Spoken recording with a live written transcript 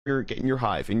Get in your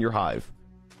hive. In your hive.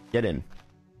 Get in.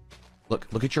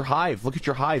 Look at your hive. Look at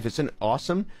your hive. Isn't it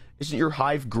awesome? Isn't your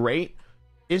hive great?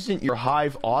 Isn't your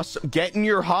hive awesome? Get in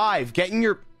your hive. Get in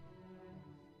your...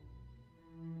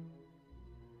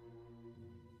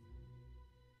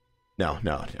 No,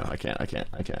 I can't.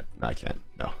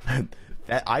 No.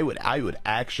 That I would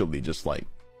actually just like,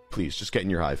 please just get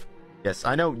in your hive. Yes,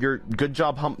 I know. You're good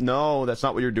job hump. No, that's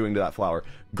not what you're doing to that flower.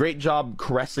 Great job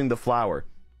caressing the flower.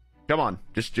 Come on,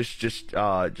 just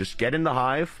get in the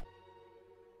hive.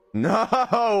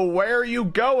 No, where are you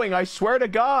going? I swear to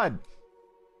God.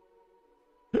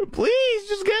 Please,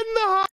 just get in the hive.